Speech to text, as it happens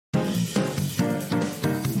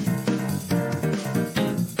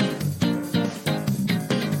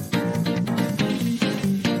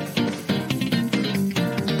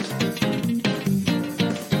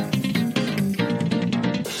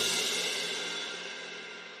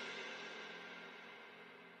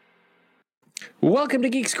Welcome to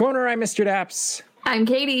Geeks Corner. I'm Mr. Daps. I'm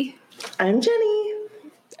Katie. I'm Jenny.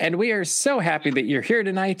 And we are so happy that you're here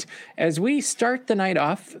tonight as we start the night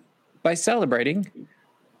off by celebrating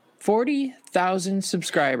 40,000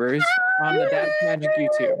 subscribers on the Daps Magic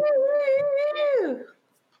YouTube.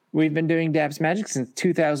 We've been doing Daps Magic since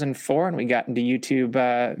 2004, and we got into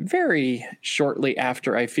YouTube very shortly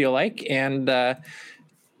after, I feel like. And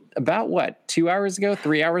about 3 hours ago,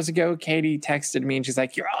 Katie texted me and she's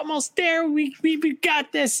like, "You're almost there. We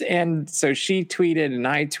got this." And so she tweeted and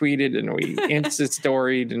I tweeted and we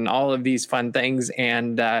Insta-storied and all of these fun things.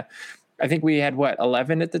 And I think we had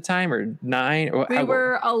 11 at the time or 9? We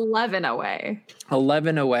were 11 away.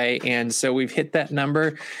 11 away. And so we've hit that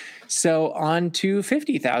number. So on to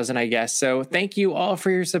 50,000, I guess. So thank you all for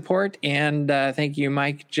your support. And thank you,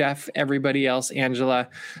 Mike, Jeff, everybody else, Angela,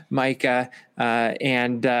 Micah. Yeah,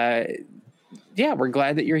 we're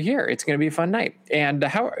glad that you're here. It's going to be a fun night. And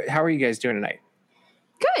how are you guys doing tonight?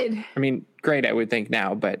 Good. I mean, great, I would think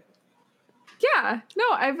now, but. Yeah. No,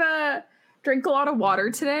 I've drank a lot of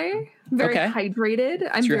water today. Very hydrated.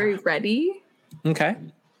 I'm very ready. Okay.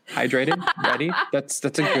 Hydrated, ready. That's a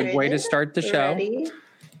good way to start the show. Ready.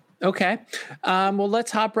 Okay. Well,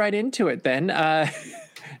 let's hop right into it then.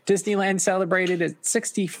 Disneyland celebrated its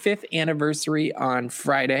 65th anniversary on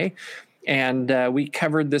Friday, and we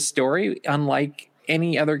covered this story unlike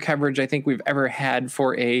any other coverage I think we've ever had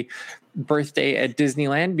for a birthday at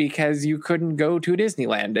Disneyland, because you couldn't go to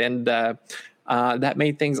Disneyland, and that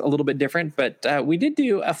made things a little bit different. But we did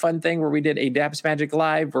do a fun thing where we did a Daps Magic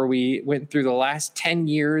Live, where we went through the last 10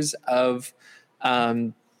 years of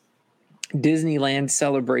Disneyland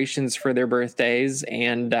celebrations for their birthdays,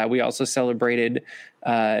 and we also celebrated,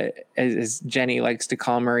 as Jenny likes to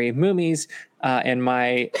call Murray, Moomies, and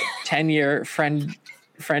my 10-year friend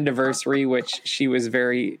anniversary, which she was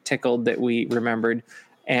very tickled that we remembered.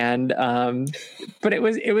 And but it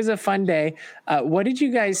was a fun day. What did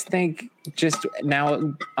you guys think? Just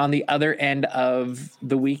now on the other end of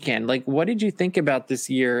the weekend, like, what did you think about this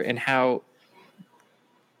year and how,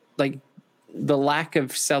 like, the lack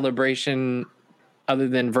of celebration other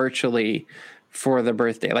than virtually for the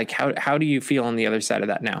birthday? Like, how do you feel on the other side of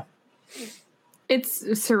that now? It's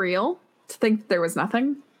surreal to think there was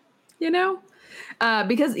nothing,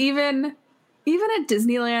 because even at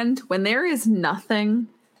Disneyland, when there is nothing,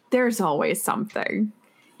 there's always something,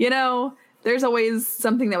 There's always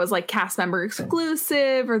something that was like cast member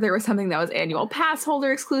exclusive, or there was something that was annual pass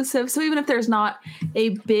holder exclusive. So even if there's not a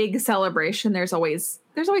big celebration, there's always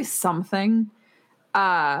something.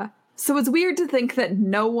 So it's weird to think that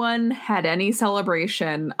no one had any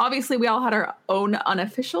celebration. Obviously, we all had our own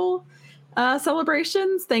unofficial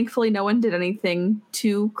celebrations. Thankfully, no one did anything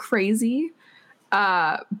too crazy.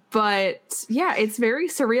 But yeah, it's very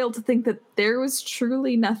surreal to think that there was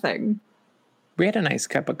truly nothing. We had a nice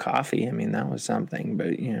cup of coffee. I mean, that was something,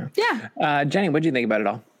 but Yeah. Jenny, what do you think about it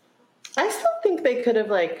all? I still think they could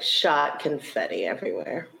have shot confetti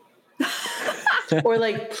everywhere. Or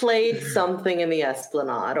played something in the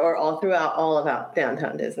Esplanade or all about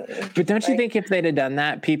downtown Disney. But don't you think if they'd have done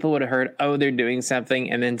that, people would have heard, oh, they're doing something,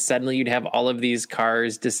 and then suddenly you'd have all of these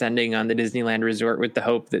cars descending on the Disneyland Resort with the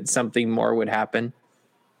hope that something more would happen?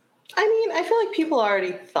 I mean, I feel like people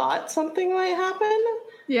already thought something might happen.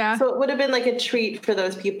 Yeah. So it would have been a treat for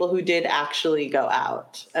those people who did actually go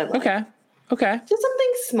out. And Okay. Just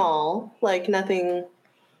something small, nothing.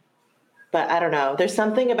 But I don't know. There's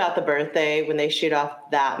something about the birthday when they shoot off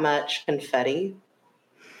that much confetti.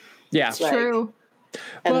 Yeah. True.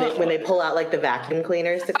 And when they pull out the vacuum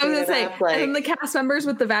cleaners to clean it up. And then the cast members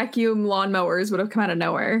with the vacuum lawnmowers would have come out of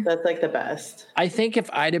nowhere. That's the best. I think if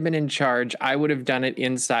I'd have been in charge, I would have done it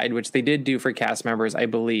inside, which they did do for cast members, I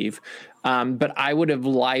believe. But I would have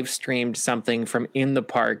live streamed something from in the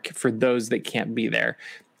park for those that can't be there.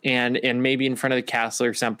 And maybe in front of the castle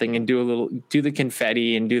or something, and do the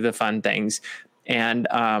confetti and do the fun things, and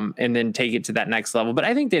then take it to that next level. But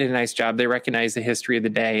I think they did a nice job. They recognized the history of the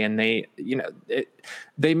day, and they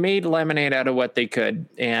made lemonade out of what they could.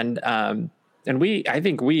 And I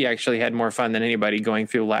think we actually had more fun than anybody going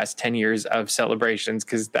through the last 10 years of celebrations,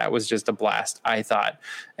 because that was just a blast, I thought.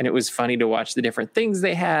 And it was funny to watch the different things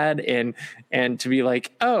they had and to be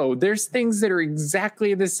like, oh, there's things that are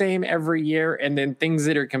exactly the same every year, and then things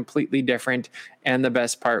that are completely different. And the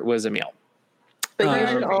best part was a meal. But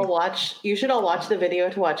you should all watch the video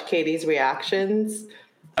to watch Katie's reactions.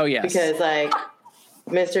 Oh, yes. Because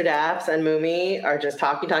Mr. Daps and Moomy are just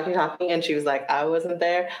talking, and she was like, I wasn't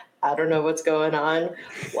there. I don't know what's going on.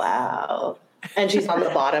 Wow. And she's on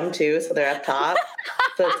the bottom too, so they're up top.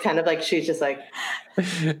 So it's kind of she's just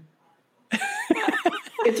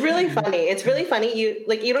It's really funny. It's really funny. You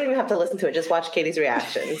don't even have to listen to it. Just watch Katie's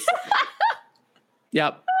reactions.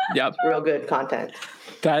 Yep. Real good content.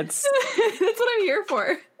 That's what I'm here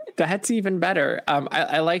for. That's even better.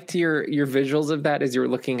 I liked your visuals of that as you were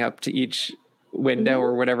looking up to each window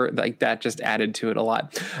or whatever, like that just added to it a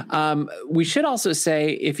lot. We should also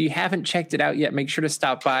say, if you haven't checked it out yet, make sure to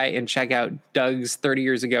stop by and check out Doug's 30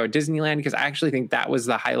 years ago at Disneyland, because I actually think that was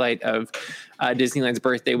the highlight of Disneyland's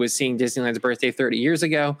birthday, was seeing Disneyland's birthday 30 years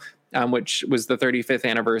ago, which was the 35th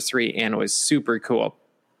anniversary, and it was super cool.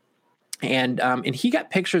 And he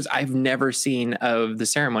got pictures I've never seen of the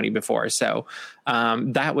ceremony before. So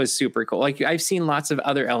that was super cool. Like, I've seen lots of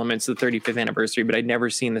other elements of the 35th anniversary, but I'd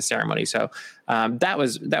never seen the ceremony. So that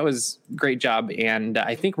was great job. And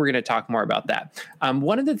I think we're going to talk more about that.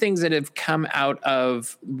 One of the things that have come out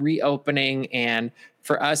of reopening, and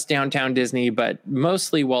for us, Downtown Disney, but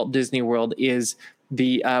mostly Walt Disney World, is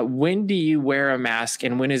the when do you wear a mask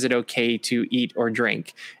and when is it okay to eat or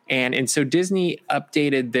drink? And so Disney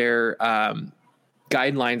updated their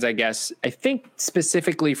guidelines, I guess, I think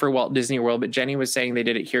specifically for Walt Disney World, but Jenny was saying they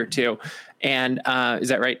did it here too. And is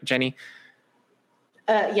that right, Jenny?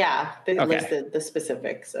 Yeah, they listed the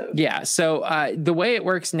specifics of. Yeah, so the way it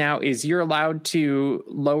works now is you're allowed to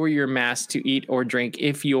lower your mask to eat or drink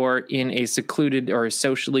if you're in a secluded or a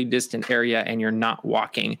socially distant area and you're not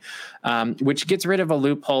walking, which gets rid of a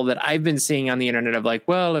loophole that I've been seeing on the internet of like,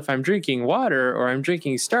 well, if I'm drinking water or I'm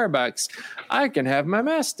drinking Starbucks, I can have my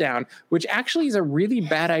mask down, which actually is a really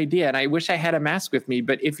bad idea. And I wish I had a mask with me,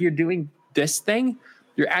 but if you're doing this thing,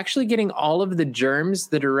 you're actually getting all of the germs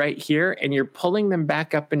that are right here and you're pulling them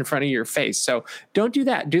back up in front of your face. So don't do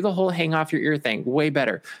that. Do the whole hang off your ear thing. Way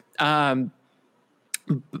better. No?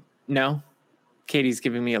 Katie's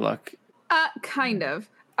giving me a look. Kind of.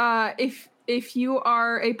 If you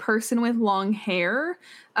are a person with long hair,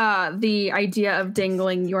 the idea of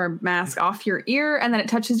dangling your mask off your ear and then it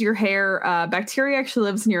touches your hair, bacteria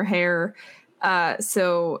actually lives in your hair.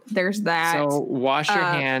 So there's that. So wash your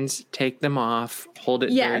hands, take them off, hold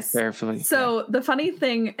it very carefully. So the funny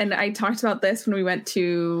thing, and I talked about this when we went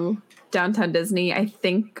to Downtown Disney, I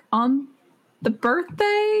think on the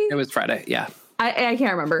birthday. It was Friday. Yeah. I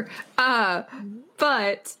can't remember.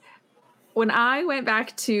 But when I went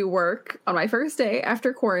back to work on my first day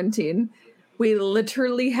after quarantine, we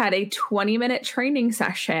literally had a 20-minute training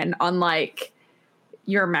session on like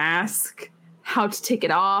your mask, how to take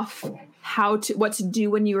it off, what to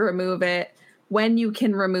do when you remove it, when you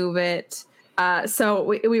can remove it. So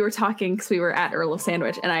we were talking because we were at Earl of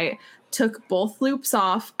Sandwich, and I took both loops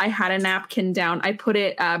off. I had a napkin down. I put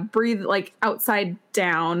it breathe like outside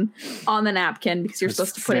down on the napkin because you're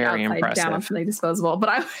supposed to put it outside down on something disposable.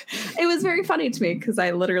 But it was very funny to me because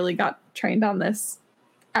I literally got trained on this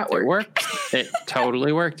at work. It worked. It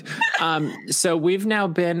totally worked. So we've now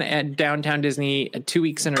been at Downtown Disney 2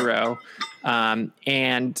 weeks in a row,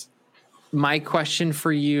 and my question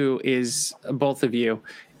for you is, both of you,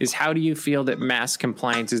 is how do you feel that mask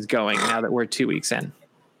compliance is going now that we're 2 weeks in?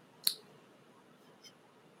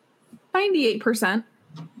 98%.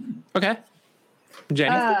 Okay.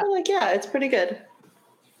 Jenny? It's pretty good.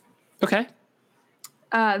 Okay.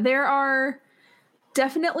 There are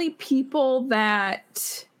definitely people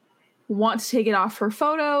that want to take it off for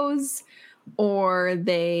photos, or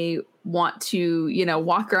they want to,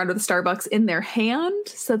 walk around with a Starbucks in their hand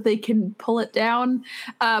so that they can pull it down.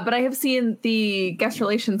 But I have seen the guest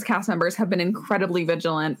relations cast members have been incredibly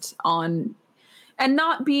vigilant on, and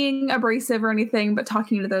not being abrasive or anything, but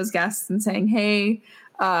talking to those guests and saying, hey,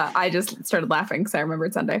 I just started laughing because I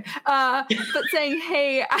remembered Sunday, but saying,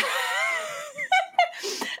 hey,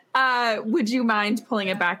 would you mind pulling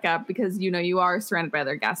it back up? Because, you are surrounded by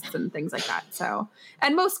other guests and things like that. So,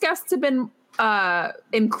 and most guests have been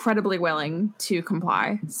incredibly willing to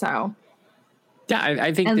comply. So, yeah,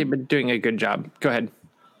 I think they've been doing a good job. Go ahead.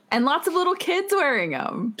 And lots of little kids wearing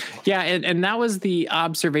them. Yeah, and that was the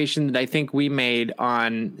observation that I think we made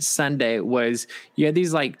on Sunday, was you had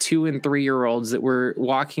these like 2 and 3 year olds that were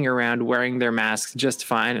walking around wearing their masks just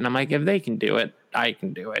fine. And I'm like, if they can do it, I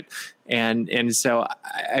can do it. And so,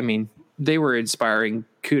 I mean, they were inspiring.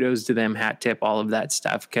 Kudos to them, hat tip, all of that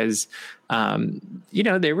stuff. Because,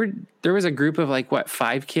 there was a group of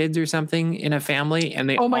 5 kids or something in a family, and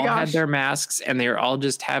they all had their masks, and they were all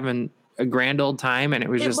just having a grand old time. And it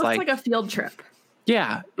was just like a field trip.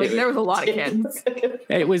 Yeah. There was a lot of kids.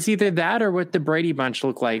 It was either that or what the Brady Bunch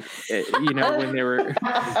looked like, when they were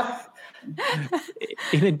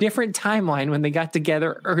in a different timeline when they got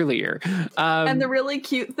together earlier. And the really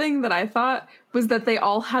cute thing that I thought was that they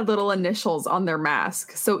all had little initials on their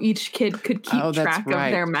mask. So each kid could keep track of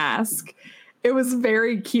their mask. It was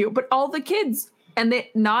very cute. But all the kids And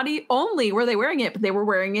they only were they wearing it, but they were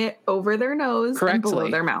wearing it over their nose and below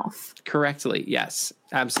their mouth. Correctly. Yes,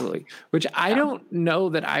 absolutely. Which I don't know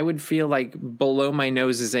that I would feel like below my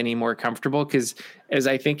nose is any more comfortable, because as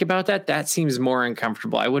I think about that, that seems more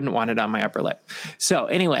uncomfortable. I wouldn't want it on my upper lip. So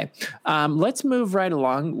anyway, let's move right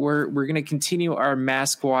along. We're going to continue our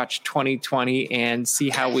Mask Watch 2020 and see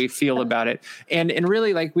how we feel about it. And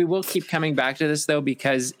really, like, we will keep coming back to this, though,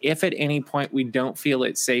 because if at any point we don't feel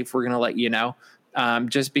it's safe, we're going to let you know.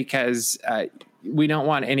 Just because we don't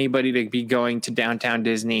want anybody to be going to downtown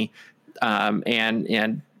Disney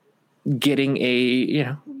and getting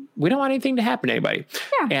we don't want anything to happen to anybody.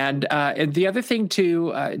 Yeah. And the other thing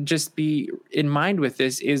to just be in mind with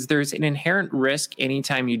this is there's an inherent risk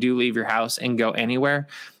anytime you do leave your house and go anywhere.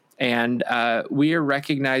 And we are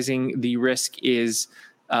recognizing the risk is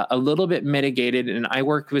a little bit mitigated. And I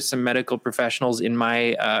work with some medical professionals in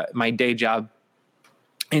my day job.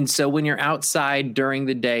 And so when you're outside during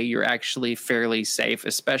the day, you're actually fairly safe,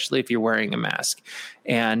 especially if you're wearing a mask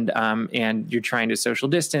and you're trying to social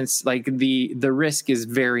distance. Like the risk is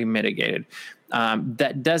very mitigated.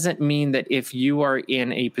 That doesn't mean that if you are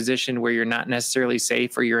in a position where you're not necessarily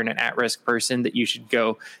safe or you're an at-risk person that you should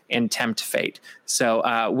go and tempt fate.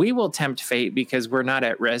 So we will tempt fate because we're not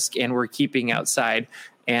at risk and we're keeping outside.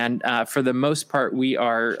 And for the most part, we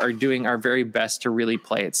are doing our very best to really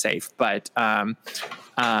play it safe. But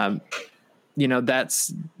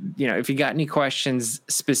that's, if you got any questions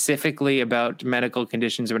specifically about medical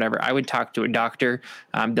conditions or whatever, I would talk to a doctor.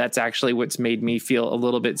 That's actually what's made me feel a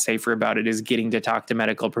little bit safer about it, is getting to talk to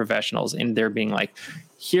medical professionals and they're being like,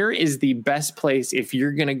 here is the best place. If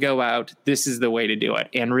you're going to go out, this is the way to do it.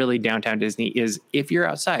 And really downtown Disney is if you're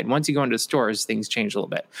outside. Once you go into stores, things change a little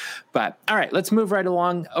bit. But all right, let's move right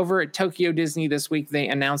along. Over at Tokyo Disney this week, they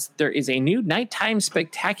announced there is a new nighttime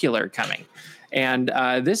spectacular coming. And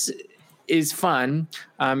this is fun.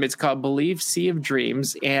 It's called Believe Sea of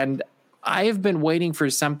Dreams. And I have been waiting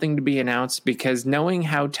for something to be announced because knowing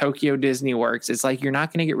how Tokyo Disney works, it's like you're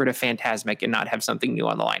not going to get rid of Fantasmic and not have something new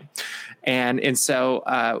on the line. And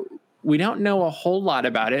so we don't know a whole lot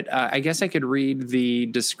about it. I guess I could read the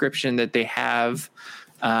description that they have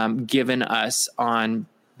given us on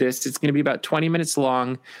this. It's going to be about 20 minutes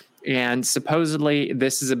long. And supposedly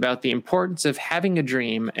this is about the importance of having a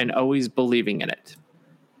dream and always believing in it.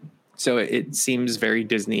 So it seems very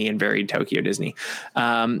Disney and very Tokyo Disney.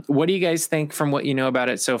 What do you guys think from what you know about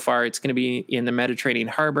it so far? It's going to be in the Mediterranean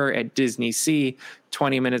Harbor at Disney Sea,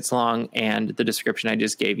 20 minutes long, and the description I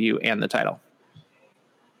just gave you and the title.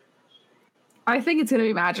 I think it's going to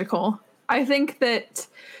be magical. I think that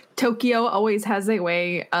Tokyo always has a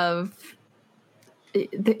way of...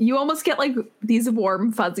 You almost get like these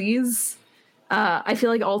warm fuzzies. I feel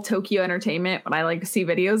like all Tokyo Entertainment, when I like see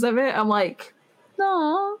videos of it, I'm like,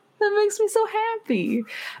 no, that makes me so happy.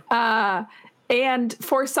 And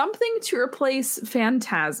for something to replace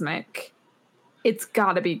Fantasmic, it's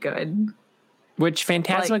got to be good. Which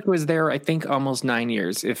Fantasmic was there, I think, almost 9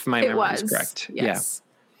 years, if my memory is correct. Yes.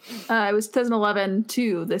 Yeah. It was 2011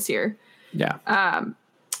 to this year. Yeah.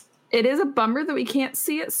 It is a bummer that we can't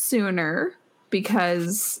see it sooner,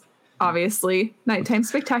 because obviously nighttime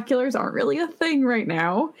spectaculars aren't really a thing right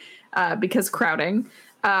now because crowding.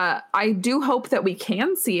 I do hope that we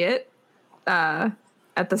can see it at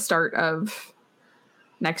the start of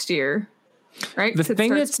next year, right? The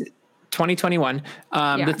thing that's 2021.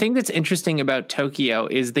 The thing that's interesting about Tokyo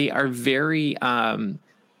is they are very, I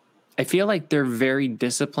feel like they're very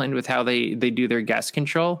disciplined with how they do their guest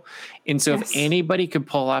control. And so if anybody could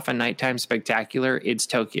pull off a nighttime spectacular, it's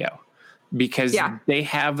Tokyo. Because they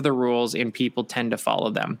have the rules and people tend to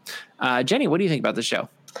follow them. Jenny, what do you think about the show?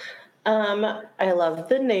 I love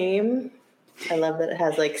the name. I love that it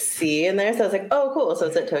has like sea in there. So I was like, oh, cool. So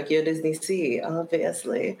it's at Tokyo Disney Sea,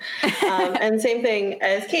 obviously. And same thing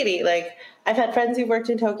as Katie. Like, I've had friends who've worked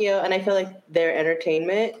in Tokyo, and I feel like their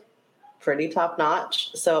entertainment pretty top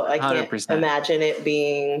notch. So I can't 100%. Imagine it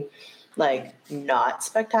being like not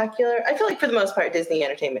spectacular. I feel like for the most part, Disney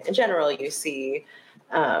entertainment in general, you see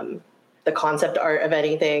the concept art of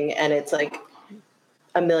anything, and it's like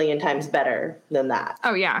a million times better than that.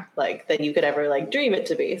 Oh yeah. Like than you could ever like dream it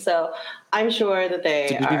to be. So I'm sure that they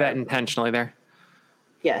Did you do that intentionally there?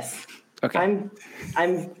 Yes. Okay.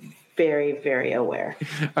 I'm very, very aware.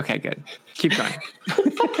 Okay, good. Keep going.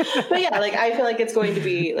 But yeah, like I feel like it's going to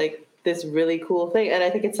be like this really cool thing, and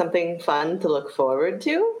I think it's something fun to look forward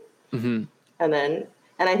to. Mm-hmm.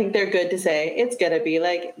 And I think they're good to say it's going to be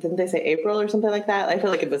like, didn't they say April or something like that? I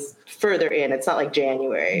feel like it was further in. It's not like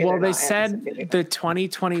January. Well, they said the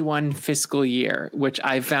 2021 fiscal year, which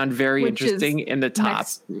I found very interesting in the top.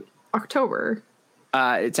 October.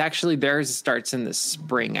 It's actually theirs starts in the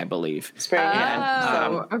spring, I believe. Spring.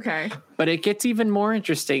 Okay. But it gets even more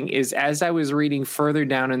interesting is as I was reading further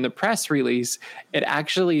down in the press release, it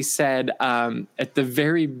actually said at the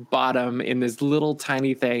very bottom in this little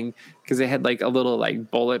tiny thing, because they had like a little like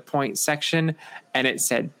bullet point section, and it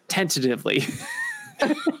said tentatively.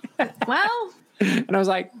 Well, and I was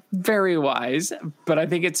like, very wise, but I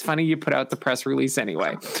think it's funny you put out the press release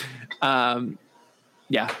anyway.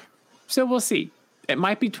 Yeah. So we'll see. It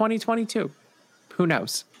might be 2022. Who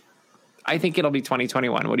knows? I think it'll be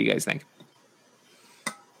 2021. What do you guys think?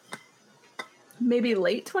 maybe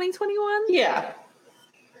late 2021. Yeah.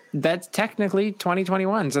 That's technically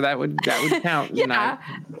 2021, so that would count. Yeah.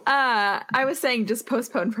 I was saying just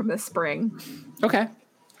postpone from the spring. Okay.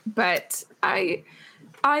 But I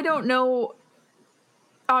don't know.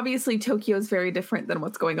 Obviously, Tokyo is very different than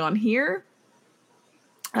what's going on here.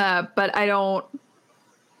 But I don't.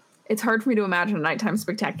 It's hard for me to imagine a nighttime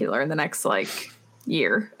spectacular in the next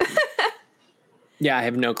year. Yeah, I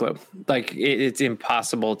have no clue. It's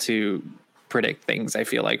impossible to predict things, I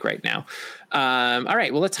feel like, right now. All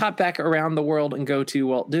right, well, let's hop back around the world and go to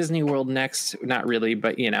Walt Disney World next. Not really,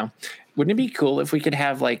 but wouldn't it be cool if we could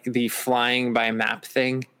have the flying by map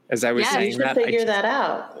thing? As I was saying, you should figure that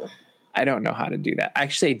out. I don't know how to do that.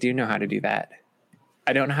 Actually, I do know how to do that.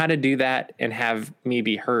 I don't know how to do that and have me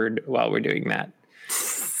be heard while we're doing that.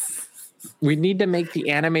 We need to make the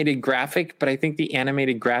animated graphic, but I think the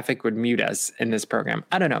animated graphic would mute us in this program.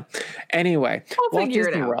 I don't know. Anyway, Walt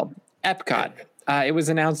Disney World, Epcot. It was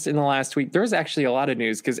announced in the last week. There was actually a lot of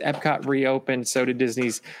news because Epcot reopened. So did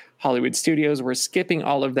Disney's Hollywood Studios. We're skipping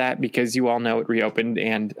all of that because you all know it reopened,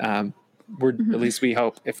 and we're at least we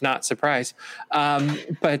hope, if not, surprise.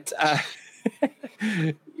 But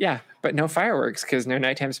yeah, but no fireworks because no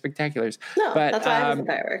nighttime spectaculars. No, but, that's why I was the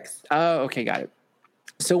fireworks. Oh, okay, got it.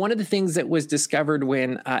 So one of the things that was discovered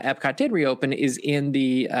when Epcot did reopen is in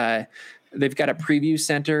the they've got a preview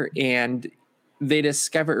center, and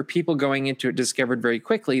people going into it discovered very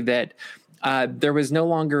quickly that there was no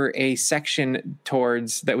longer a section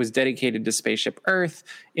that was dedicated to Spaceship Earth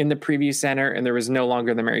in the preview center, and there was no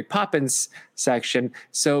longer the Mary Poppins section.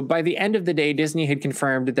 So by the end of the day, Disney had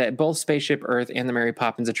confirmed that both Spaceship Earth and the Mary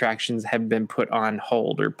Poppins attractions have been put on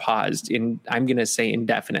hold or paused I'm going to say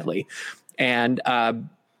indefinitely. And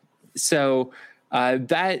so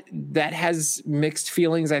that has mixed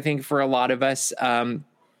feelings, I think, for a lot of us.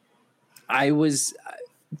 I was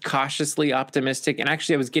cautiously optimistic, and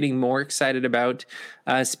actually I was getting more excited about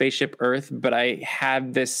Spaceship Earth, but I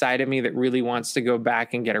have this side of me that really wants to go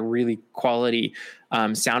back and get a really quality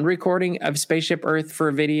sound recording of Spaceship Earth for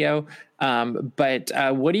a video. But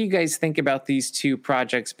what do you guys think about these two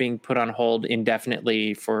projects being put on hold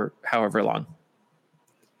indefinitely for however long?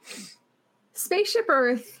 Spaceship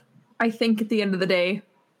Earth, I think at the end of the day,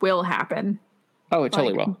 will happen. Oh, it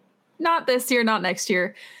totally will. Not this year, not next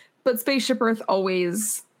year, but Spaceship Earth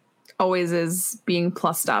always is being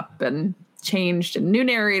plussed up and changed, and new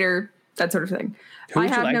narrator, that sort of thing. Who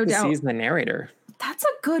would you like to see as the narrator? That's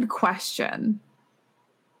a good question.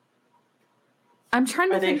 I'm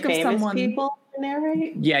trying to think of someone. People to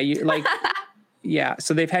narrate? Yeah, yeah,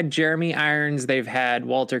 so they've had Jeremy Irons, they've had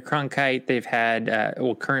Walter Cronkite, they've had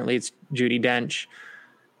currently it's Judi Dench.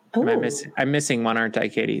 I'm missing one, aren't I,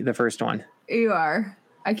 Katie? The first one. You are.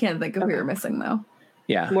 I can't think of who you're missing though.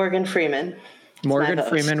 Yeah, Morgan Freeman. Morgan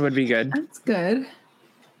Freeman would be good. That's good.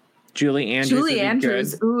 Julie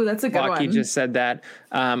Andrews. Good. Ooh, that's a good one. He just said that.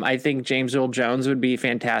 I think James Earl Jones would be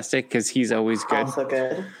fantastic because he's always good. Also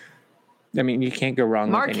good. I mean, you can't go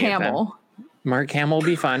wrong with any of them. Mark Hamill will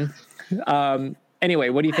be fun. Anyway,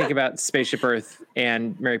 what do you think about Spaceship Earth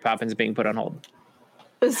and Mary Poppins being put on hold?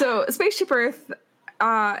 So Spaceship Earth,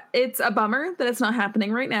 it's a bummer that it's not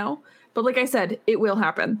happening right now. But like I said, it will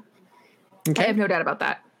happen. Okay. I have no doubt about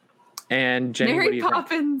that. And Jenny, Mary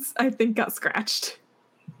Poppins, I think, got scratched.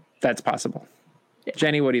 That's possible. Yeah.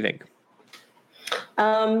 Jenny, what do you think?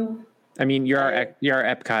 I mean, you're our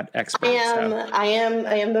Epcot expert. I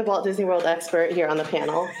am the Walt Disney World expert here on the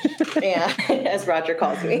panel, and, as Roger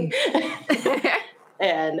calls me.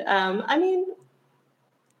 And I mean,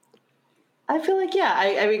 I feel like I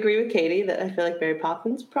agree with Katie that I feel like Mary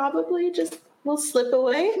Poppins probably just will slip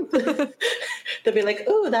away. They'll be like,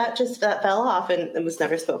 "Ooh, that fell off and was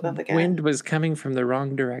never spoken of again." Wind was coming from the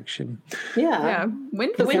wrong direction. Yeah.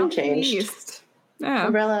 Wind changed. Yeah.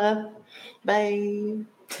 Umbrella, bye.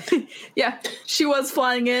 Yeah, she was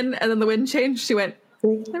flying in, and then the wind changed. She went,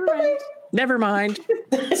 Never mind.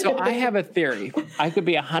 So I have a theory. I could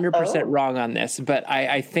be 100% wrong on this, but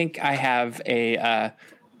I think I have a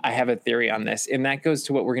theory on this, and that goes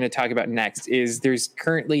to what we're going to talk about next. Is there's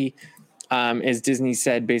currently as Disney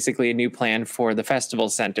said, basically a new plan for the festival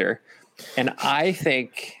center. And I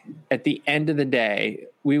think at the end of the day,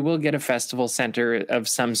 we will get a festival center of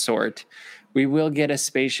some sort. We will get a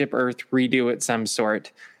Spaceship Earth redo at some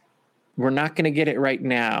sort. We're not going to get it right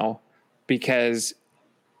now because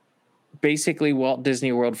basically Walt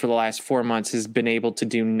Disney World for the last 4 months has been able to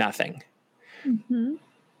do nothing. Mm-hmm.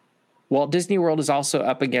 Walt Disney World is also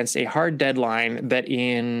up against a hard deadline that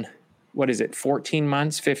in, 14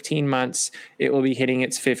 months, 15 months, it will be hitting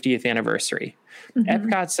its 50th anniversary. Mm-hmm.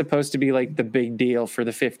 Epcot's supposed to be like the big deal for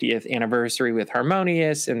the 50th anniversary with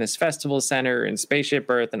Harmonious and this festival center and Spaceship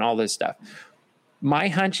Earth and all this stuff. My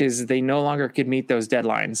hunch is they no longer could meet those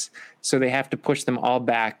deadlines, so they have to push them all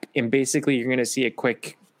back. And basically, you're going to see a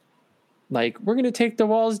quick, we're going to take the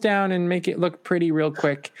walls down and make it look pretty real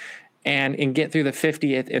quick and get through the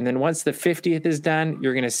 50th. And then once the 50th is done,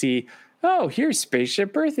 you're going to see, oh, here's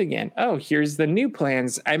Spaceship Earth again. Oh, here's the new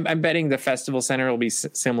plans. I'm betting the festival center will be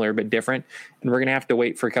similar but different. And we're going to have to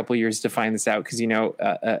wait for a couple of years to find this out because,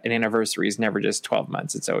 an anniversary is never just 12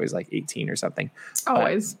 months. It's always like 18 or something.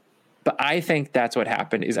 Always. But I think that's what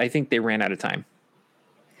happened is I think they ran out of time.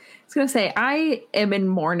 I was going to say, I am in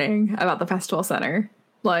mourning about the festival center.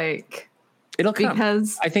 It'll come.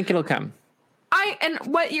 Because I think it'll come. And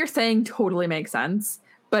what you're saying totally makes sense.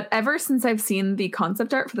 But ever since I've seen the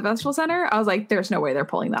concept art for the festival center, I was like, there's no way they're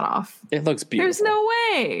pulling that off. It looks beautiful. There's no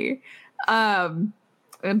way.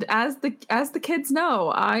 And as the kids know,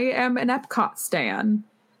 I am an Epcot stan.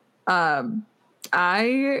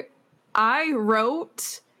 I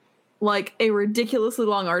wrote a ridiculously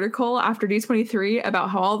long article after D23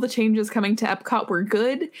 about how all the changes coming to Epcot were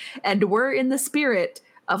good and were in the spirit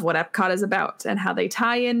of what Epcot is about and how they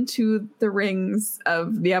tie into the rings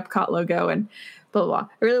of the Epcot logo and blah, blah, blah.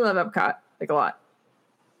 I really love Epcot, a lot.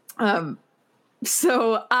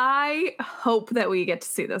 So I hope that we get to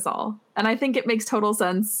see this all. And I think it makes total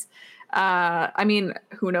sense.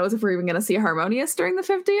 Who knows if we're even going to see Harmonious during the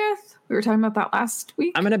 50th? We were talking about that last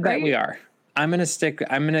week. I'm going to bet we are. I'm going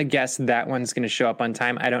to guess that one's going to show up on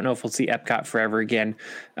time. I don't know if we'll see Epcot forever again.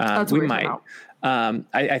 We might.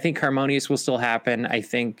 I think Harmonious will still happen. I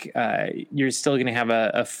think you're still going to have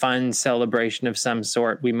a fun celebration of some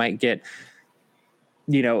sort. We might get,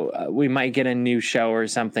 a new show or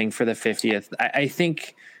something for the 50th. I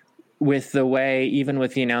think with the way, even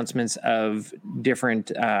with the announcements of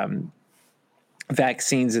different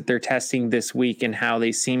vaccines that they're testing this week and how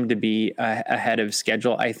they seem to be ahead of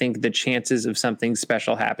schedule, I think the chances of something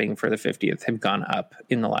special happening for the 50th have gone up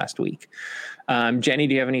in the last week. Jenny,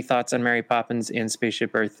 do you have any thoughts on Mary Poppins and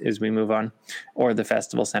Spaceship Earth as we move on, or the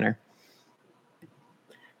festival center?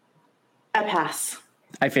 I pass.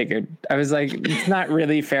 I figured. I was like, it's not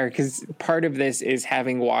really fair because part of this is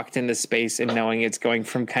having walked into space and knowing it's going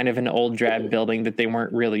from kind of an old drab building that they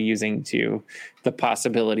weren't really using to the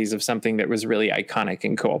possibilities of something that was really iconic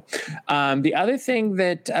and cool. The other thing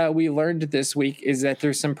that we learned this week is that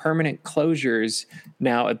there's some permanent closures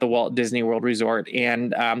now at the Walt Disney World Resort,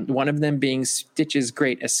 and one of them being Stitch's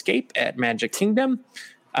Great Escape at Magic Kingdom.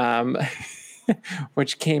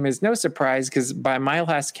 Which came as no surprise because by my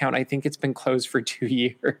last count, I think it's been closed for 2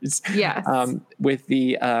 years. Yes. With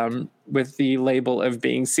the label of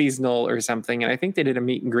being seasonal or something, and I think they did a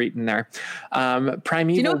meet and greet in there. Primeval.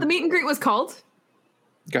 Do you know what the meet and greet was called?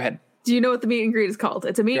 Go ahead. Do you know what the meet and greet is called?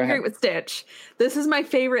 It's a meet and greet with Stitch. This is my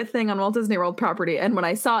favorite thing on Walt Disney World property, and when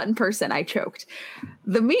I saw it in person, I choked.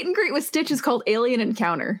 The meet and greet with Stitch is called Alien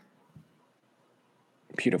Encounter.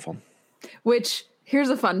 Beautiful. Which, here's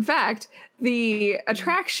a fun fact. The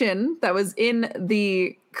attraction that was in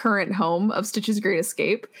the current home of Stitch's Great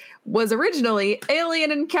Escape was originally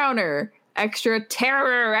Alien Encounter,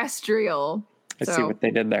 extraterrestrial. I see what they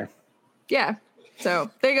did there. Yeah. So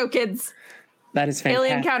there you go, kids. That is fantastic.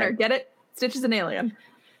 Alien Encounter. Get it? Stitch is an alien.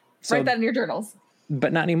 So, write that in your journals.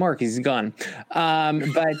 But not anymore because he's gone. Well,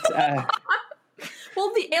 the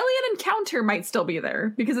Alien Encounter might still be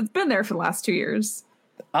there because it's been there for the last 2 years.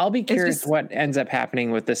 I'll be curious what ends up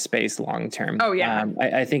happening with the space long term. Oh, yeah.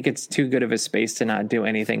 I think it's too good of a space to not do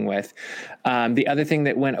anything with. The other thing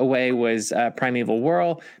that went away was Primeval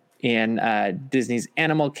Whirl in Disney's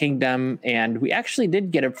Animal Kingdom. And we actually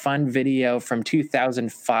did get a fun video from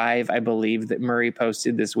 2005, I believe, that Murray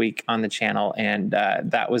posted this week on the channel. And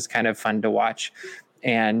that was kind of fun to watch.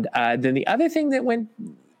 And then the other thing that went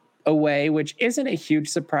away, which isn't a huge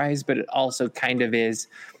surprise, but it also kind of is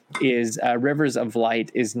Rivers of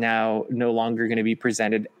Light is now no longer going to be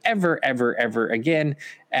presented ever again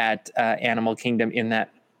at Animal Kingdom in that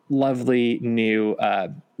lovely new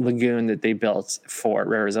lagoon that they built for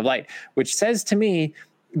Rivers of Light, which says to me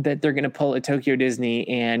that they're going to pull a Tokyo Disney,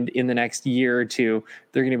 and in the next year or two,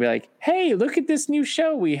 they're going to be like, hey, look at this new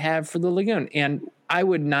show we have for the lagoon. And I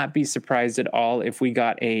would not be surprised at all if we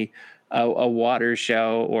got a water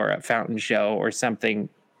show or a fountain show or something,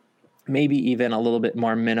 maybe even a little bit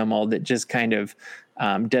more minimal, that just kind of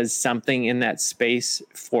does something in that space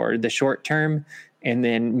for the short term. And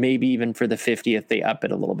then maybe even for the 50th, they up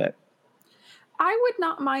it a little bit. I would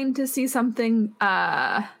not mind to see something,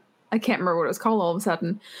 I can't remember what it was called all of a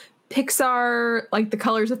sudden. Pixar, like the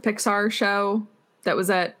Colors of Pixar show that was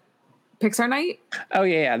at Pixar Night. Oh,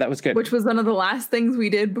 yeah, that was good. Which was one of the last things we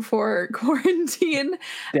did before quarantine.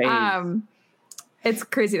 It's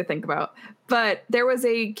crazy to think about. But there was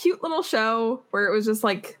a cute little show where it was just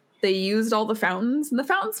like they used all the fountains, and the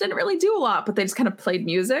fountains didn't really do a lot, but they just kind of played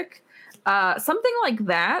music. Something like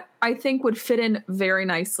that, I think, would fit in very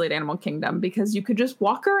nicely at Animal Kingdom, because you could just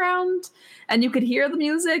walk around and you could hear the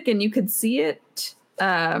music and you could see it.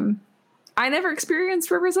 I never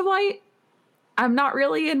experienced Rivers of Light. I'm not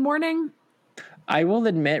really in mourning. I will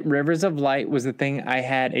admit, Rivers of Light was the thing I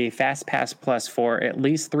had a Fast Pass Plus for at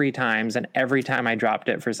least 3 times, and every time I dropped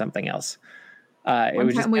it for something else.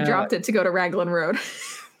 One time we dropped it to go to Raglan Road.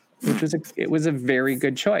 It was a very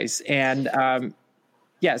good choice. And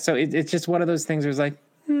yeah, so it's just one of those things where it's like,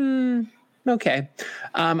 okay.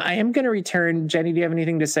 I am going to return. Jenny, do you have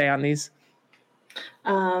anything to say on these?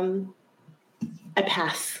 I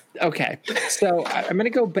pass. Okay. So I'm going to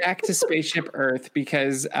go back to Spaceship Earth,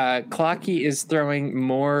 because Clocky is throwing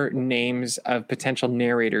more names of potential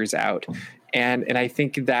narrators out. And I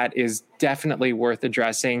think that is definitely worth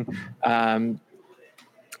addressing.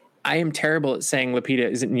 I am terrible at saying Lupita.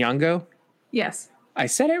 Is it Nyong'o? Yes. I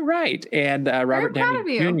said it right. And Robert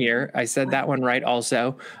Downey Jr., I said that one right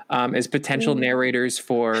also, as potential narrators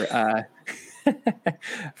for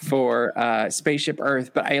Spaceship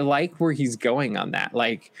Earth. But I like where he's going on that.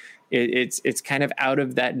 Like, it's kind of out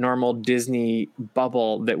of that normal Disney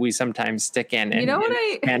bubble that we sometimes stick in, and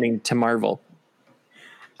expanding to Marvel.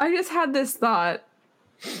 I just had this thought,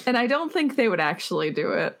 and I don't think they would actually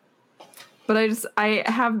do it. But I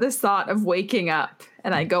have this thought of waking up,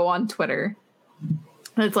 and I go on Twitter,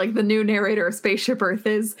 and it's like the new narrator of Spaceship Earth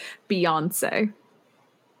is Beyonce.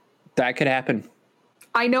 That could happen.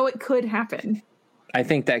 I know it could happen. I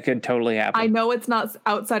think that could totally happen. I know it's not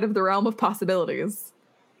outside of the realm of possibilities.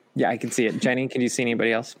 Yeah, I can see it. Jenny, can you see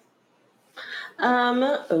anybody else?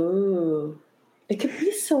 It could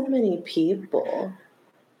be so many people.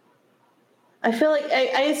 I feel like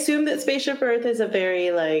I assume that Spaceship Earth is a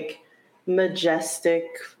very like majestic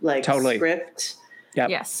script. Yep.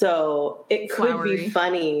 Yes. So it could Flowery. be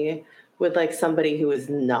funny with like somebody who is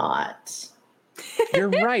not. You're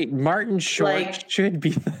right. Martin Short should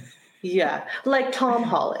be. Yeah, like Tom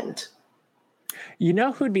Holland. You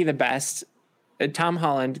know who'd be the best? Tom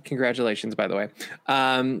Holland. Congratulations, by the way.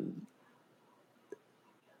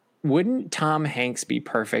 Wouldn't Tom Hanks be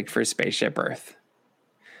perfect for Spaceship Earth?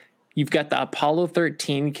 You've got the Apollo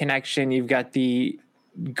 13 connection. You've got the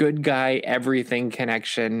good guy everything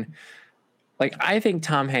connection. Like, I think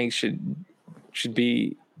Tom Hanks should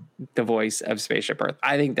be the voice of Spaceship Earth.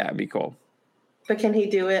 I think that would be cool. But can he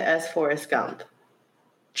do it as Forrest Gump?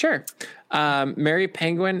 Sure. Mary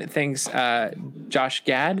Penguin thinks Josh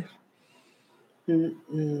Gad.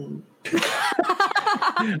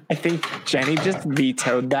 I think Jenny just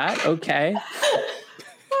vetoed that. Okay.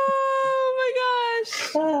 Oh my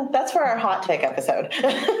gosh. That's for our hot take episode.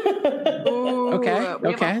 Ooh, Okay.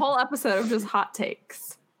 We have a whole episode of just hot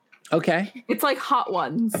takes. Okay. It's like hot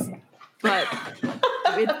ones, but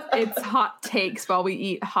it's hot takes while we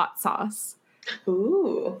eat hot sauce.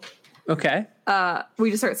 Ooh. Okay.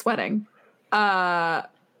 We just start sweating. That's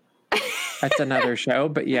another show,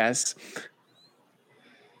 but yes.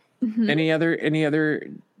 Mm-hmm. Any other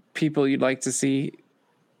people you'd like to see?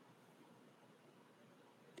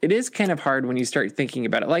 It is kind of hard when you start thinking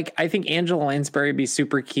about it. Like, I think Angela Lansbury would be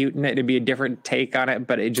super cute in it. It'd be a different take on it,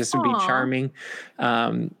 but it just would be charming.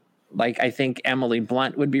 Like, I think Emily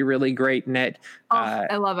Blunt would be really great in it.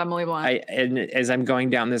 I love Emily Blunt. And as I'm going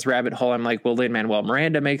down this rabbit hole, I'm like, well, Lin-Manuel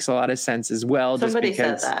Miranda makes a lot of sense as well. Somebody just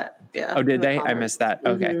because, said that. Yeah. Oh, did they? I missed that.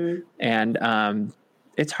 Okay. Mm-hmm. And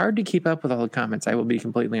it's hard to keep up with all the comments. I will be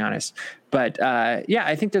completely honest. But yeah,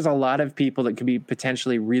 I think there's a lot of people that could be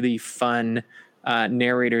potentially really fun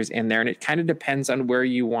narrators in there. And it kind of depends on where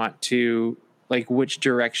you want to, like, which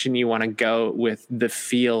direction you want to go with the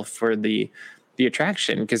feel for the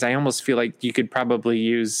attraction. Because I almost feel like you could probably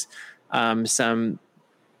use some,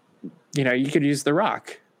 you could use The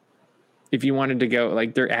Rock if you wanted to go,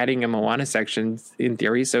 like, they're adding a Moana section in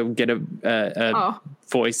theory. So get a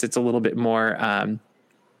voice that's a little bit more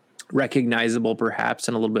recognizable, perhaps,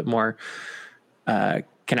 and a little bit more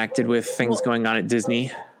connected with things going on at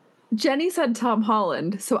Disney. Jenny said Tom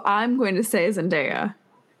Holland, so I'm going to say Zendaya.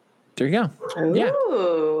 There you go.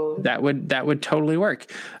 Ooh. Yeah, that would totally work.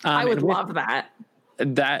 I would love that.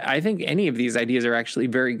 That I think any of these ideas are actually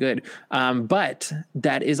very good. But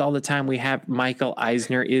that is all the time we have. Michael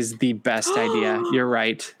Eisner is the best idea. You're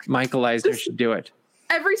right. Michael Eisner should do it.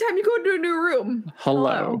 Every time you go into a new room.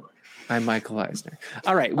 Hello. I'm Michael Eisner.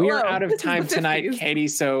 All right. We are out of time tonight, Katie.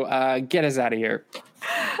 So get us out of here.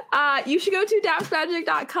 You should go to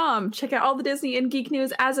dapsmagic.com. Check out all the Disney and geek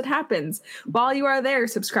news as it happens. While you are there,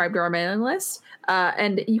 subscribe to our mailing list.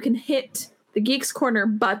 And you can hit the Geeks Corner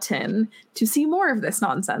button to see more of this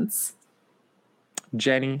nonsense.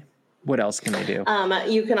 Jenny, what else can they do?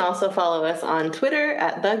 You can also follow us on Twitter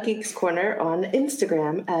at The Geeks Corner, on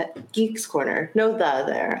Instagram at Geeks Corner. No the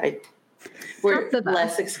there. We're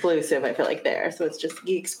less exclusive, I feel like, there. So it's just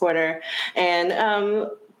Geeks Corner. And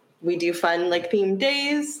we do fun, themed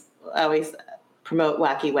days. I always promote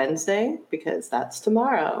Wacky Wednesday because that's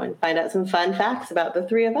tomorrow. And find out some fun facts about the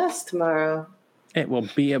three of us tomorrow. It will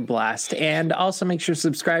be a blast. And also make sure to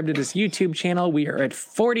subscribe to this YouTube channel. We are at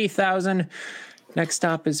 40,000. Next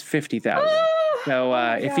stop is 50,000. So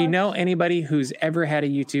if you know anybody who's ever had a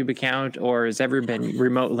YouTube account or has ever been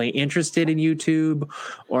remotely interested in YouTube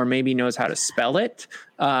or maybe knows how to spell it,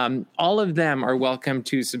 all of them are welcome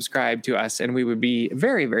to subscribe to us. And we would be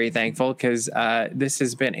very, very thankful because this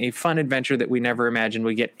has been a fun adventure that we never imagined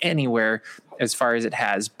would get anywhere as far as it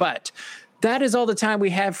has. But that is all the time we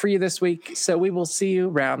have for you this week. So we will see you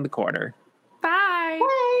around the corner.